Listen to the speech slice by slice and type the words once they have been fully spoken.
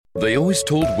They always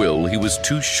told Will he was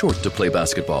too short to play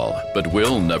basketball, but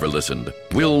Will never listened.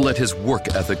 Will let his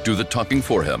work ethic do the talking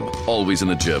for him. Always in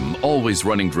the gym, always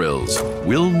running drills.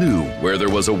 Will knew where there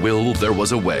was a will, there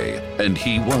was a way, and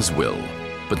he was Will.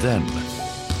 But then,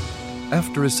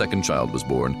 after his second child was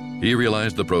born, he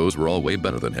realized the pros were all way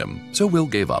better than him, so Will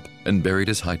gave up and buried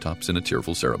his high tops in a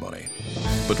tearful ceremony.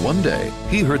 But one day,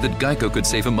 he heard that Geico could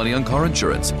save him money on car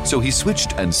insurance, so he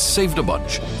switched and saved a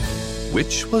bunch,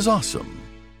 which was awesome.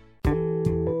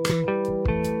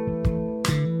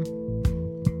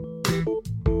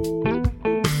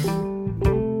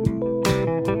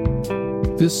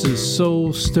 This is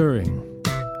Soul Stirring,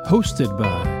 hosted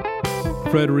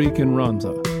by Frederic and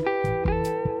Ronza.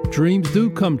 Dreams do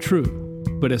come true,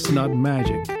 but it's not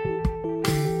magic.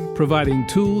 Providing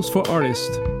tools for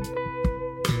artists,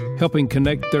 helping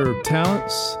connect their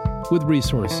talents with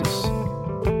resources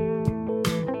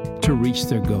to reach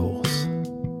their goals.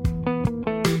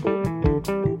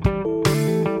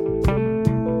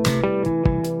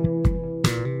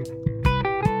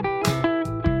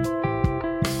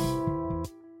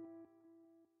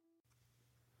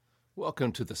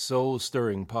 Welcome to the Soul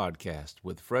Stirring Podcast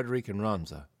with Frederic and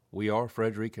Ronza. We are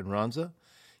Frederic and Ronza,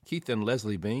 Keith and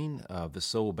Leslie Bean of the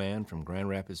Soul Band from Grand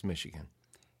Rapids, Michigan.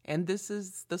 And this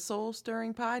is the Soul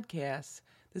Stirring Podcast.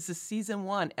 This is Season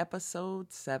 1,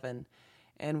 Episode 7.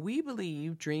 And we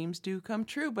believe dreams do come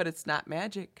true, but it's not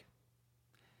magic.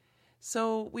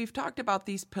 So we've talked about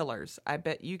these pillars. I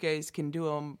bet you guys can do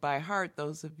them by heart,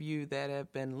 those of you that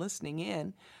have been listening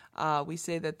in. We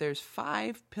say that there's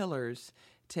 5 pillars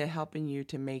to helping you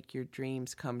to make your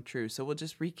dreams come true. So we'll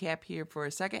just recap here for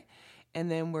a second,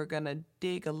 and then we're going to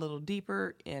dig a little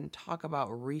deeper and talk about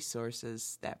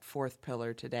resources, that 4th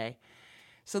pillar today.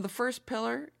 So the first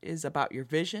pillar is about your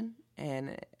vision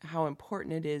and how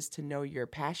important it is to know your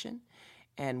passion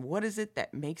and what is it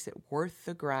that makes it worth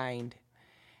the grind.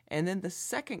 And then the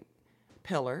second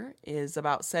pillar is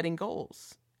about setting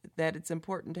goals, that it's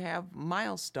important to have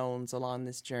milestones along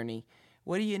this journey.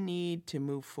 What do you need to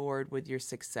move forward with your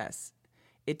success?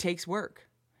 It takes work,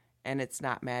 and it's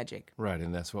not magic. Right,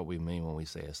 and that's what we mean when we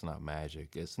say it's not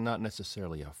magic. It's not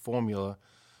necessarily a formula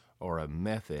or a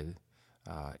method.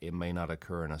 It may not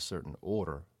occur in a certain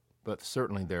order, but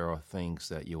certainly there are things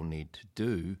that you'll need to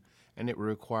do, and it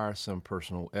requires some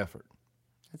personal effort.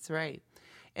 That's right.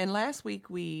 And last week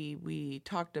we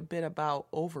talked a bit about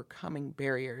overcoming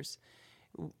barriers,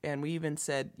 and we even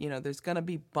said, there's going to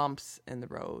be bumps in the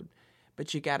road.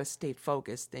 But you got to stay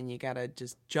focused, and you got to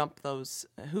just jump those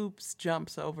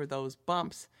jumps over those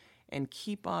bumps, and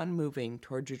keep on moving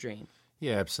toward your dream.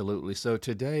 Yeah, absolutely. So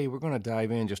today we're going to dive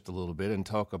in just a little bit and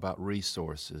talk about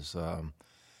resources.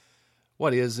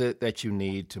 What is it that you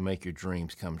need to make your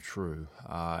dreams come true,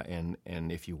 and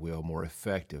if you will, more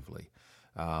effectively?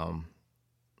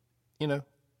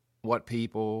 What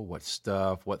people, what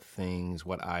stuff, what things,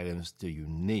 what items do you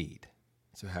need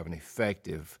to have an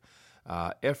effective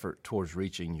effort towards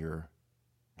reaching your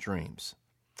dreams?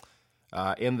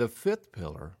 And the 5th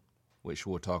pillar, which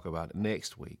we'll talk about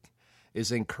next week,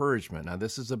 is encouragement. Now,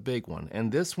 this is a big one,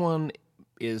 and this one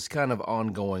is kind of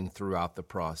ongoing throughout the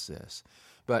process.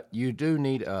 But you do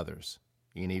need others.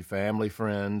 You need family,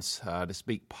 friends to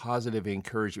speak positive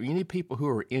encouragement. You need people who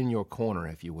are in your corner,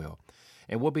 if you will.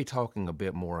 And we'll be talking a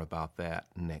bit more about that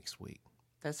next week.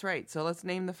 That's right. So let's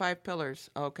name the 5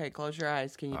 pillars. Okay, close your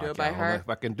eyes. Can you do it by I don't know heart? if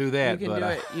I can do that. You can do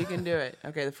it. You can do it.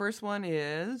 Okay, the first one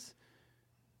is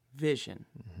vision.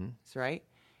 Mm-hmm. That's right.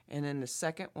 And then the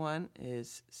second one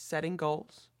is setting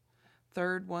goals.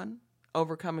 Third one,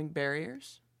 overcoming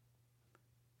barriers.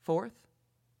 4th,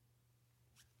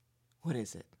 what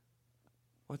is it?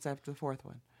 What's after the 4th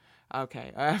one?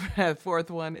 Okay, the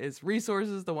 4th one is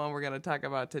resources, the one we're going to talk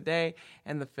about today.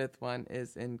 And the 5th one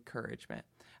is encouragement.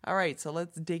 All right, so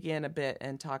let's dig in a bit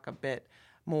and talk a bit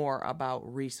more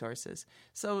about resources.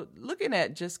 So looking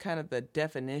at just kind of the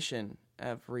definition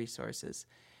of resources,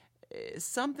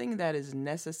 something that is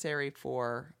necessary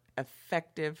for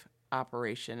effective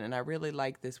operation. And I really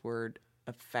like this word,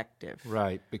 effective.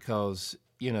 Right, because,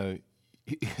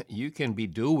 you can be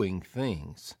doing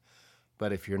things,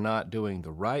 but if you're not doing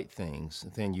the right things,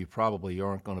 then you probably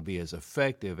aren't going to be as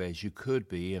effective as you could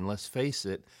be. And let's face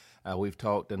it, we've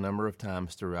talked a number of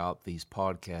times throughout these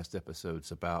podcast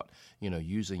episodes about,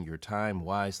 using your time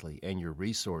wisely and your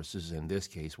resources, in this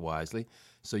case, wisely.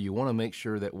 So you want to make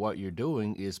sure that what you're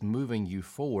doing is moving you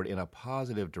forward in a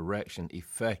positive direction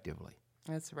effectively.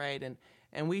 That's right.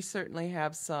 And we certainly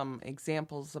have some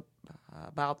examples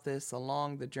about this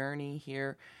along the journey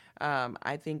here.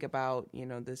 I think about,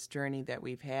 this journey that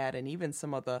we've had, and even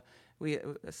some of the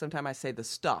sometimes I say the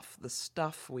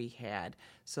stuff we had,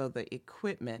 so the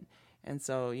equipment. And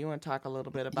so you want to talk a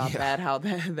little bit about that, how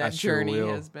that journey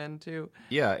has been too?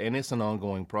 Yeah, and it's an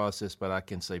ongoing process, but I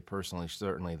can say personally,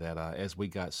 certainly, that as we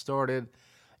got started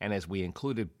and as we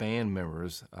included band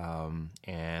members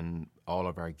and all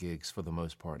of our gigs for the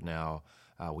most part now,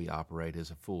 we operate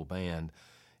as a full band.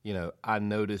 I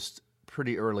noticed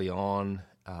pretty early on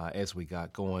as we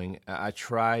got going, I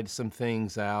tried some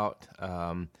things out,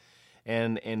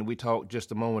 and we talked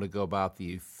just a moment ago about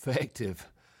the effective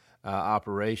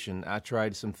operation. I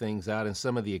tried some things out, and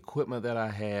some of the equipment that I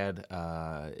had,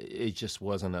 it just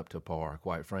wasn't up to par,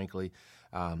 quite frankly.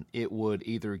 It would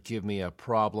either give me a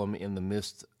problem in the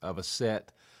midst of a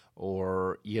set,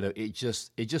 or it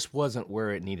just wasn't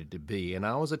where it needed to be. And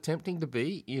I was attempting to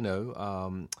be,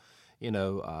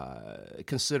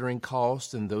 considering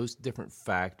cost and those different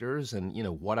factors, and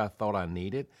what I thought I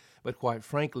needed. But quite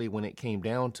frankly, when it came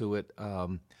down to it,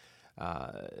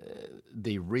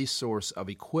 the resource of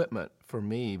equipment for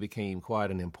me became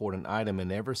quite an important item.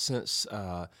 And ever since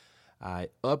I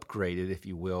upgraded, if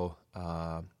you will,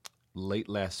 late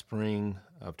last spring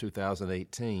of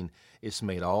 2018, it's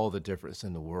made all the difference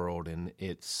in the world. And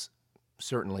it's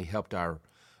certainly helped our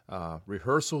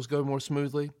rehearsals go more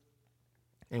smoothly.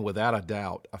 And without a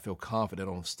doubt, I feel confident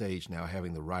on stage now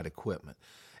having the right equipment.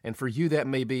 And for you, that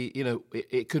may be,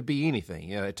 it could be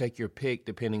anything. Take your pick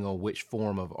depending on which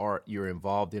form of art you're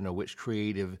involved in or which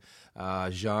creative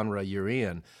genre you're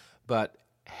in. But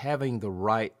having the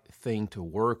right thing to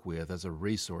work with as a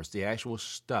resource, the actual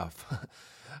stuff,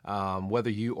 whether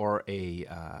you are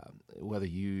whether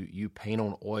you paint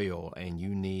on oil and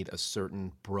you need a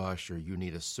certain brush, or you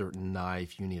need a certain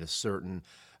knife, you need a certain,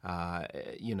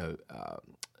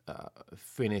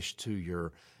 finish to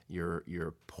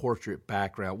your portrait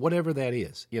background, whatever that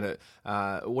is,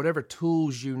 whatever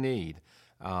tools you need,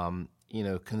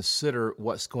 consider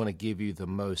what's going to give you the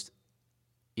most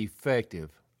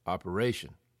effective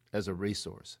operation as a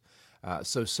resource.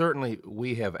 So certainly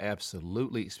we have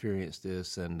absolutely experienced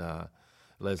this, and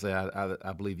Leslie,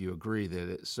 I believe you agree that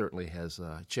it certainly has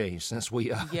changed since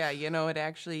we... Yeah, it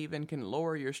actually even can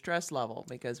lower your stress level,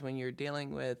 because when you're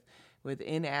dealing with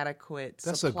inadequate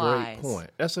supplies.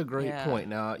 That's a great point.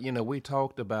 Now, we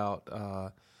talked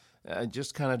about,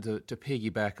 just kind of to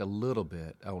piggyback a little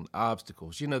bit on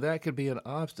obstacles. That could be an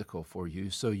obstacle for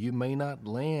you, so you may not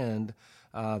land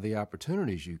the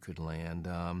opportunities you could land,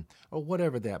 or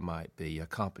whatever that might be, a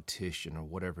competition or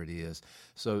whatever it is.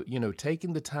 So,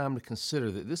 taking the time to consider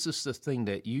that this is the thing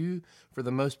that you, for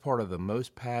the most part, are the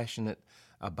most passionate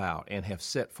about and have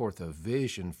set forth a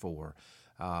vision for.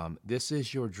 This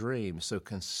is your dream, so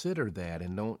consider that,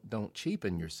 and don't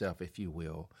cheapen yourself, if you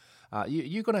will.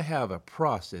 You're going to have a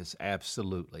process,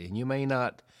 absolutely, and you may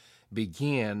not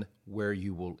begin where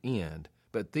you will end,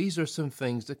 but these are some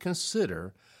things to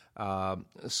consider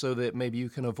so that maybe you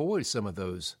can avoid some of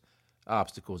those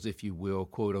obstacles, if you will,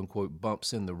 quote-unquote,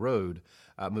 bumps in the road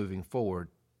moving forward.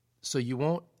 So you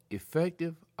want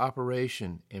effective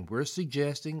operation, and we're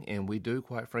suggesting, and we do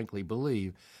quite frankly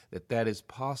believe, that is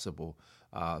possible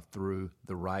through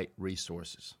the right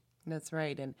resources. That's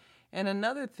right. And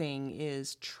another thing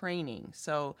is training.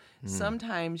 So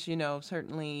sometimes,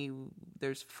 certainly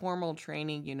there's formal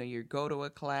training, you go to a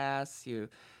class, you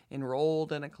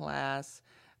enrolled in a class,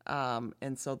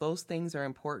 and so those things are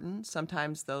important.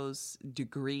 Sometimes those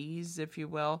degrees, if you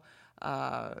will,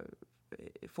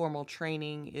 formal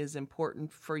training is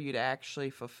important for you to actually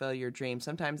fulfill your dream.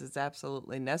 Sometimes it's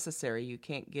absolutely necessary. You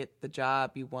can't get the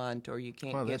job you want, or you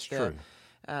can't get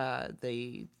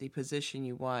the position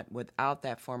you want without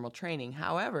that formal training.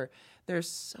 However, there's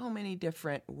so many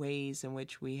different ways in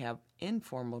which we have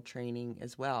informal training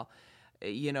as well.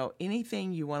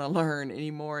 Anything you want to learn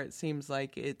anymore, it seems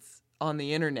like it's on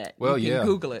the internet. Well, you can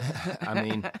Google it.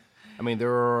 I mean,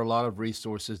 there are a lot of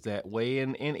resources that way,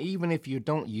 and even if you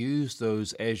don't use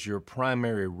those as your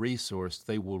primary resource,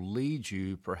 they will lead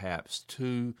you perhaps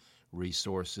to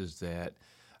resources that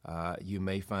you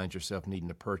may find yourself needing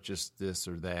to purchase this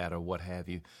or that or what have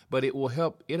you. But it'll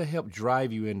help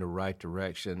drive you in the right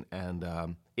direction,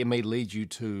 and it may lead you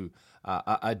to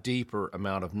a deeper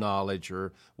amount of knowledge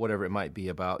or whatever it might be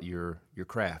about your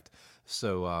craft.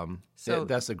 So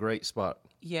that's a great spot.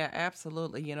 Yeah,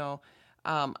 absolutely.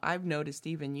 I've noticed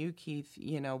even you, Keith,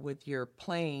 with your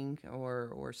playing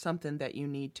or something that you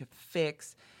need to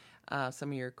fix, some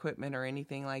of your equipment or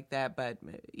anything like that, but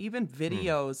even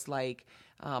videos like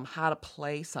how to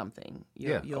play something,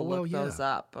 you'll look those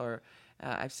up, or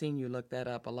I've seen you look that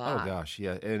up a lot. Oh gosh,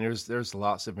 yeah, and there's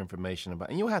lots of information about,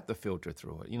 and you'll have to filter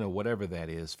through it, whatever that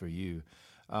is for you.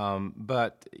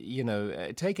 But,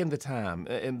 taking the time,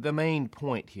 and the main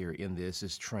point here in this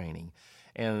is training.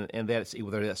 And that's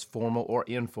whether that's formal or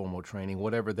informal training,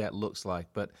 whatever that looks like.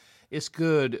 But it's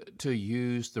good to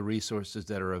use the resources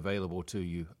that are available to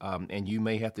you, and you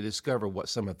may have to discover what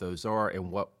some of those are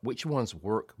and which ones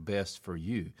work best for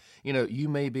you. You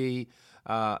may be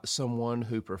someone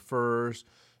who prefers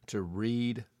to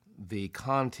read the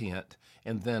content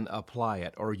and then apply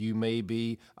it, or you may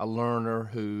be a learner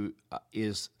who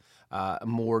is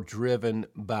more driven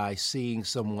by seeing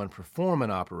someone perform an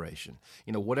operation,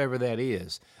 whatever that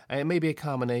is. And it may be a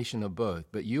combination of both,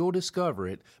 but you'll discover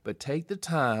it. But take the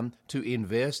time to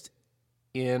invest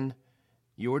in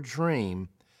your dream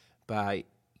by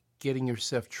getting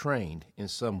yourself trained in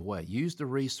some way. Use the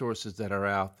resources that are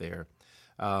out there.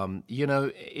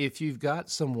 If you've got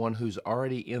someone who's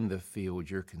already in the field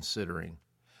you're considering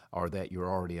or that you're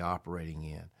already operating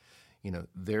in,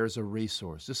 there's a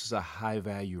resource. This is a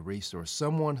high-value resource.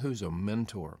 Someone who's a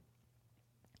mentor,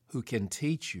 who can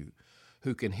teach you,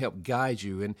 who can help guide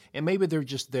you. And maybe they're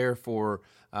just there for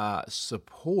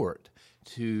support,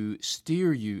 to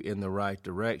steer you in the right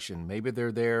direction. Maybe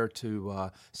they're there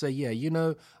to say,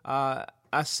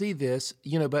 I see this,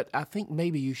 but I think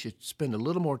maybe you should spend a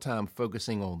little more time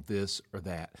focusing on this or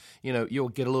that. You'll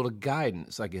get a little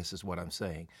guidance, I guess is what I'm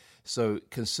saying. So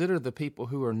consider the people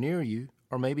who are near you,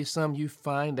 or maybe some you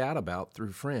find out about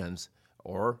through friends,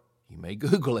 or you may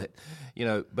Google it,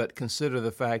 but consider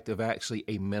the fact of actually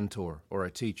a mentor or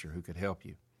a teacher who could help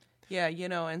you. Yeah,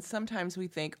 and sometimes we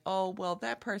think, oh, well,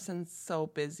 that person's so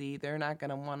busy, they're not going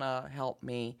to want to help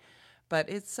me. But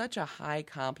it's such a high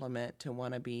compliment to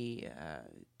want to be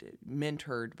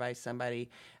mentored by somebody,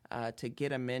 to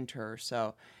get a mentor.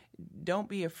 So don't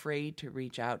be afraid to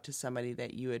reach out to somebody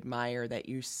that you admire, that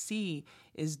you see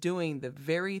is doing the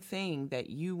very thing that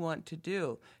you want to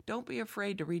do. Don't be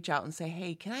afraid to reach out and say,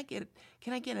 hey, can I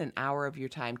get an hour of your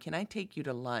time? Can I take you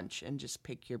to lunch and just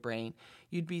pick your brain?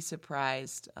 You'd be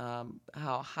surprised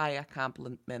how high a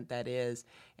compliment that is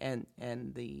and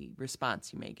the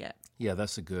response you may get. Yeah,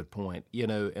 that's a good point.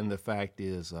 And the fact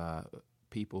is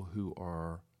people who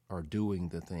are doing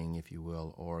the thing, if you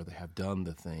will, or they have done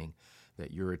the thing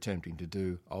that you're attempting to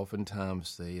do,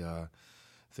 oftentimes they'll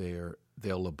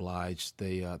oblige.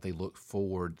 They look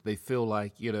forward. They feel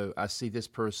like, I see this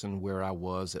person where I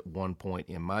was at one point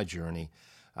in my journey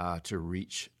to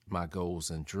reach my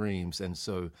goals and dreams, and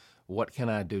so what can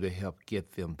I do to help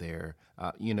get them there?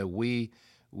 We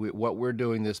what we're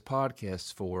doing this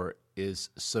podcast for is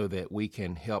so that we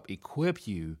can help equip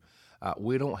you.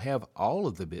 We don't have all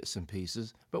of the bits and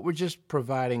pieces, but we're just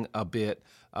providing a bit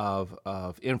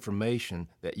of information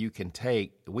that you can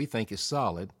take, we think is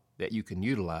solid, that you can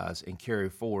utilize and carry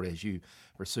forward as you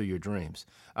pursue your dreams.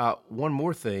 One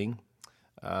more thing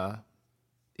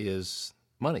is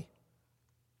money.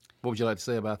 What would you like to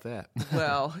say about that?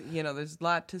 Well, there's a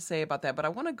lot to say about that, but I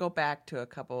want to go back to a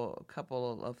couple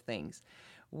of things.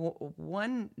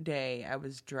 One day I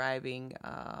was driving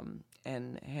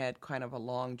and had kind of a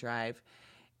long drive,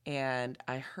 and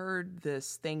I heard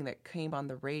this thing that came on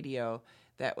the radio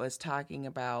that was talking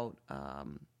about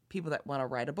people that want to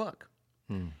write a book.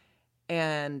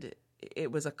 And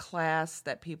it was a class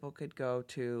that people could go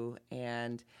to,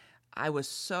 and I was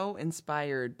so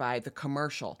inspired by the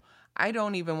commercial. I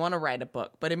don't even want to write a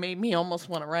book, but it made me almost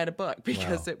want to write a book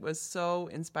because It was so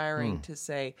inspiring to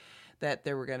say that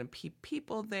there were going to be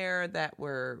people there that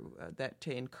were that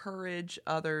to encourage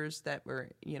others that were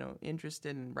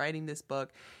interested in writing this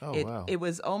book. It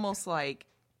was almost like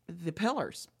the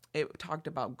pillars. It talked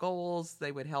about goals.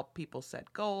 They would help people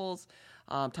set goals.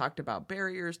 Talked about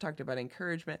barriers. Talked about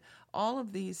encouragement. All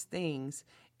of these things.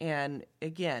 And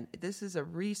again, this is a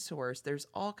resource. There's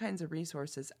all kinds of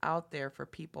resources out there for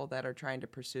people that are trying to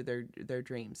pursue their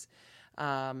dreams.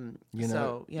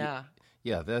 Yeah,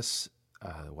 that's.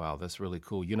 Wow, that's really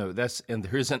cool. And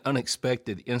here's an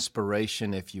unexpected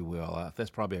inspiration, if you will. That's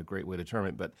probably a great way to term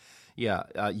it. But yeah,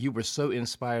 you were so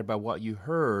inspired by what you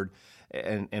heard,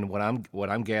 and what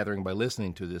I'm gathering by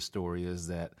listening to this story is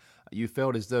that you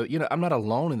felt as though I'm not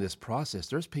alone in this process.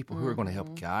 There's people who are going to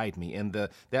help guide me, and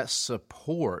that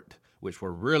support, which we're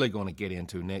really going to get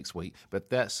into next week, but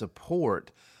that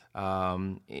support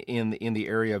in the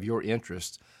area of your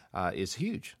interest is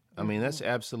huge. I mean, that's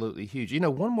absolutely huge.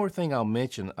 One more thing I'll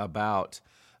mention about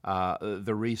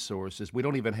the resources. We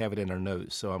don't even have it in our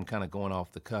notes, so I'm kind of going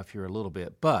off the cuff here a little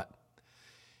bit. But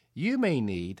you may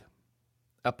need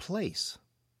a place.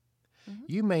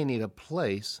 You may need a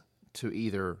place to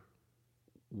either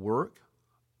work,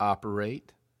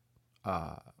 operate,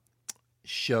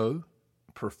 show,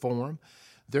 perform.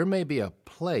 There may be a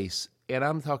place, and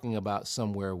I'm talking about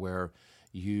somewhere where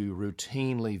you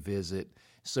routinely visit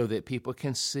so that people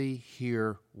can see,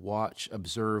 hear, watch,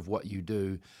 observe what you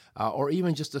do, or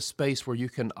even just a space where you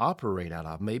can operate out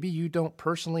of. Maybe you don't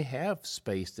personally have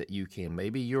space that you can.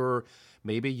 Maybe your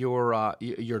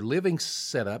living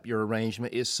setup, your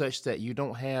arrangement is such that you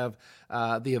don't have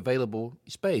the available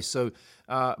space. So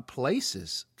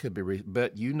places could be,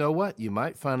 but you know what? You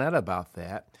might find out about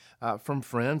that from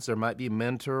friends. There might be a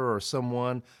mentor or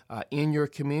someone in your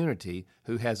community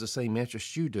who has the same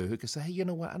interest you do, who can say, hey, you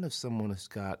know what? I know someone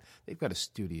they've got a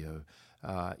studio,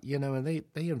 and they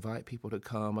invite people to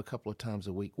come a couple of times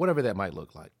a week, whatever that might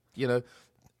look like,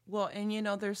 Well, and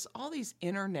there's all these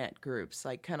internet groups,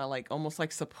 like kind of like almost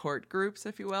like support groups,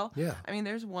 if you will. Yeah. I mean,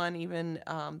 there's one even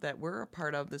that we're a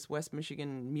part of, this West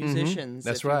Michigan Musicians,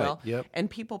 That's if you right. will. Yep. And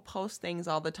people post things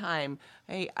all the time.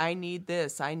 Hey, I need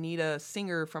this. I need a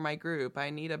singer for my group. I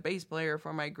need a bass player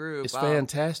for my group. It's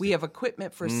fantastic. We have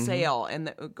equipment for sale.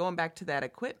 And going back to that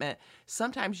equipment,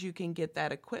 sometimes you can get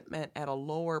that equipment at a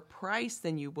lower price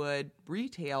than you would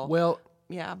retail. Well,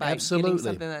 yeah, by absolutely. getting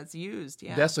something that's used.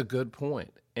 Yeah, That's a good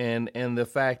point. And the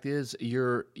fact is,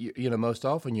 most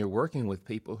often you're working with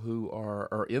people who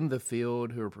are in the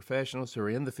field, who are professionals, who are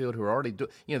in the field, who are already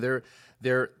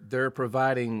they're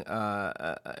providing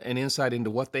an insight into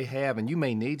what they have, and you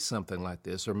may need something like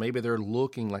this, or maybe they're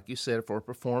looking, like you said, for a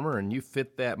performer, and you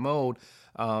fit that mold.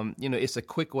 It's a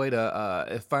quick way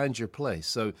to find your place.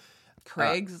 So.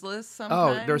 Craigslist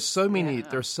sometimes. There's so many. Yeah.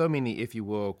 There's so many, if you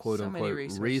will, quote So many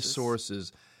unquote,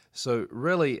 resources. So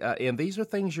really, and these are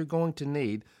things you're going to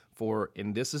need for.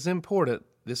 And this is important.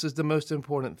 This is the most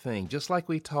important thing. Just like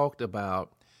we talked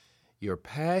about, your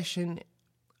passion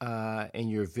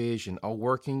and your vision are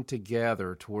working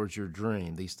together towards your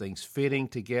dream. These things fitting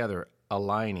together,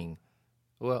 aligning.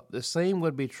 Well, the same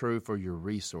would be true for your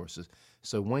resources.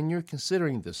 So when you're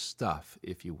considering the stuff,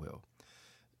 if you will.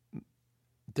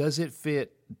 Does it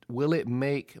fit? Will it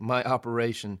make my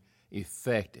operation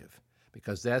effective?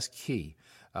 Because that's key.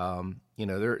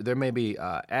 There may be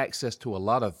access to a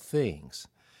lot of things,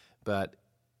 but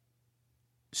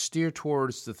steer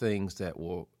towards the things that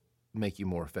will make you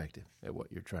more effective at what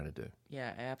you're trying to do.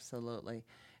 Yeah, absolutely.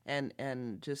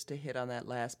 And just to hit on that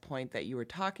last point that you were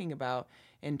talking about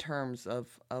in terms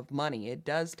of money, it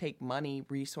does take money,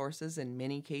 resources in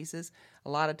many cases. A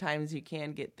lot of times you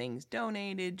can get things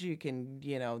donated. You can,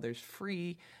 there's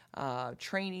free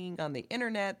training on the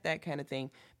internet, that kind of thing.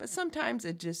 But sometimes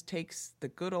it just takes the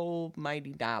good old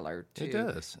mighty dollar to, it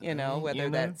does. Whether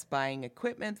that's buying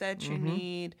equipment that you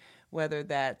need, whether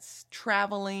that's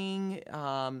traveling,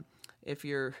 if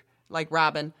you're like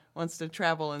Robin wants to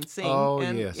travel and sing. Oh,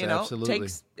 and, yes, absolutely.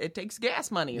 It takes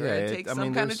gas money, or it takes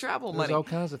some kind of travel money. There's all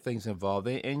kinds of things involved.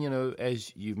 And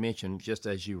as you mentioned, just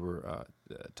as you were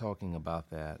talking about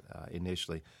that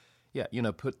initially,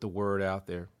 put the word out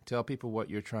there. Tell people what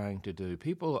you're trying to do.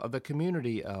 People, the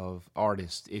community of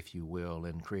artists, if you will,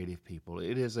 and creative people,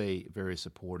 it is a very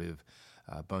supportive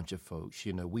bunch of folks.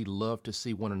 We love to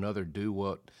see one another do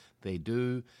what they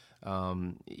do.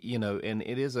 And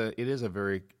it is a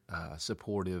very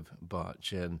supportive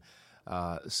bunch, and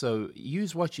so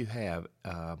use what you have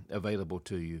available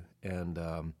to you, and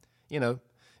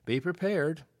be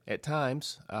prepared at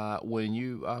times when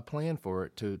you plan for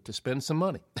it to spend some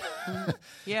money.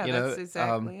 Yeah, that's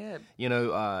exactly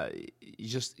it.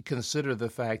 Just consider the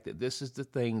fact that this is the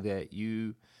thing that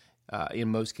you, in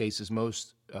most cases,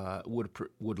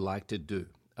 would like to do.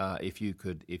 If you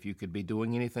could be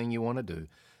doing anything you want to do,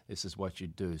 this is what you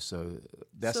do. So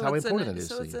that's how important it is.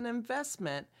 So it's an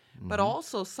investment, but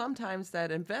also sometimes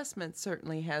that investment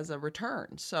certainly has a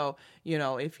return. So,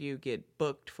 if you get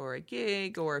booked for a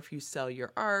gig, or if you sell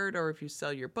your art, or if you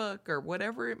sell your book, or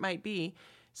whatever it might be,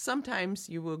 sometimes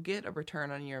you will get a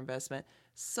return on your investment.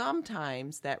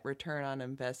 Sometimes that return on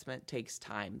investment takes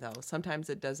time, though. Sometimes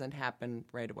it doesn't happen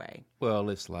right away. Well,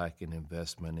 it's like an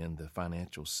investment in the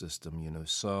financial system.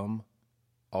 Some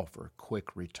offer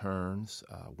quick returns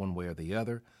one way or the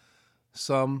other.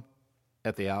 Some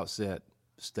at the outset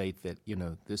state that,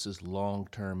 this is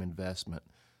long-term investment.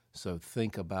 So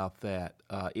think about that.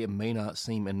 It may not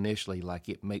seem initially like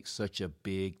it makes such a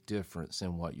big difference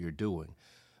in what you're doing,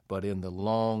 but in the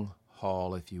long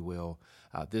haul, if you will,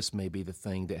 this may be the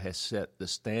thing that has set the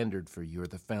standard for you, or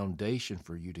the foundation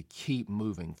for you to keep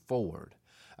moving forward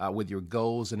with your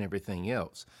goals and everything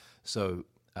else. So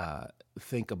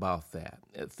think about that.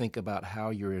 Think about how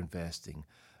you're investing.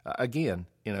 Again,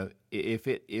 if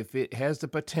it has the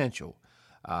potential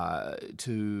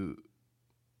to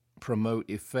promote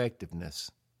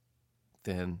effectiveness,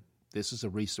 then this is a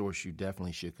resource you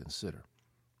definitely should consider.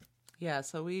 Yeah,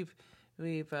 so we've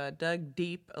We've dug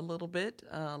deep a little bit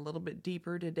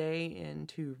deeper today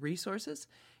into resources.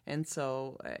 And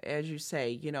so, as you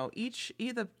say, each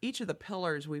of the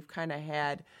pillars, we've kind of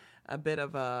had a bit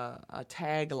of a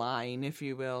tagline, if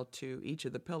you will, to each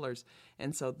of the pillars.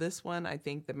 And so this one, I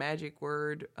think the magic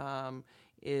word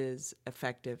is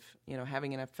effective,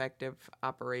 having an effective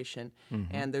operation.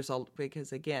 Mm-hmm. And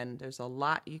because again, there's a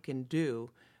lot you can do,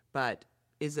 but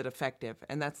is it effective?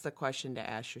 And that's the question to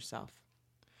ask yourself.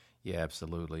 Yeah,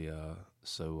 absolutely.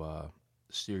 So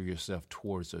steer yourself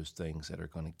towards those things that are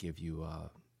going to give you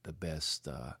the best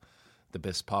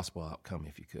possible outcome,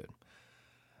 if you could.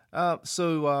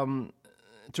 So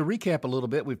to recap a little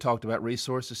bit, we've talked about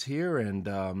resources here, and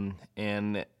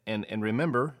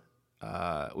remember,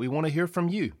 we want to hear from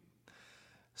you.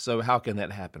 So how can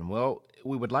that happen? Well,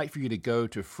 we would like for you to go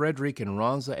to Frederick and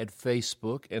Ronza at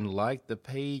Facebook and like the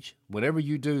page. Whenever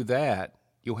you do that,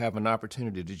 you'll have an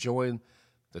opportunity to join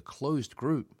the closed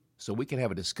group so we can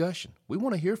have a discussion. We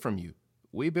want to hear from you.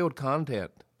 We build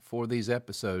content for these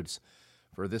episodes,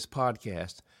 for this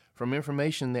podcast, from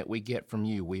information that we get from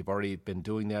you. We've already been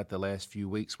doing that the last few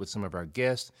weeks with some of our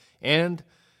guests, and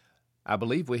I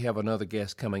believe we have another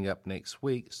guest coming up next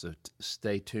week, so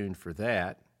stay tuned for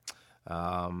that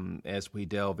as we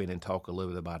delve in and talk a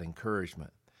little bit about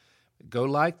encouragement. Go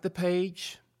like the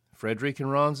page, Frederick and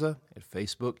Ronza at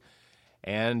Facebook,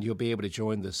 and you'll be able to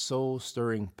join the Soul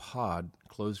Stirring Pod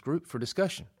closed group for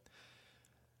discussion.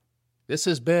 This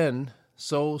has been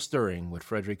Soul Stirring with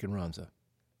Frederick and Ronza.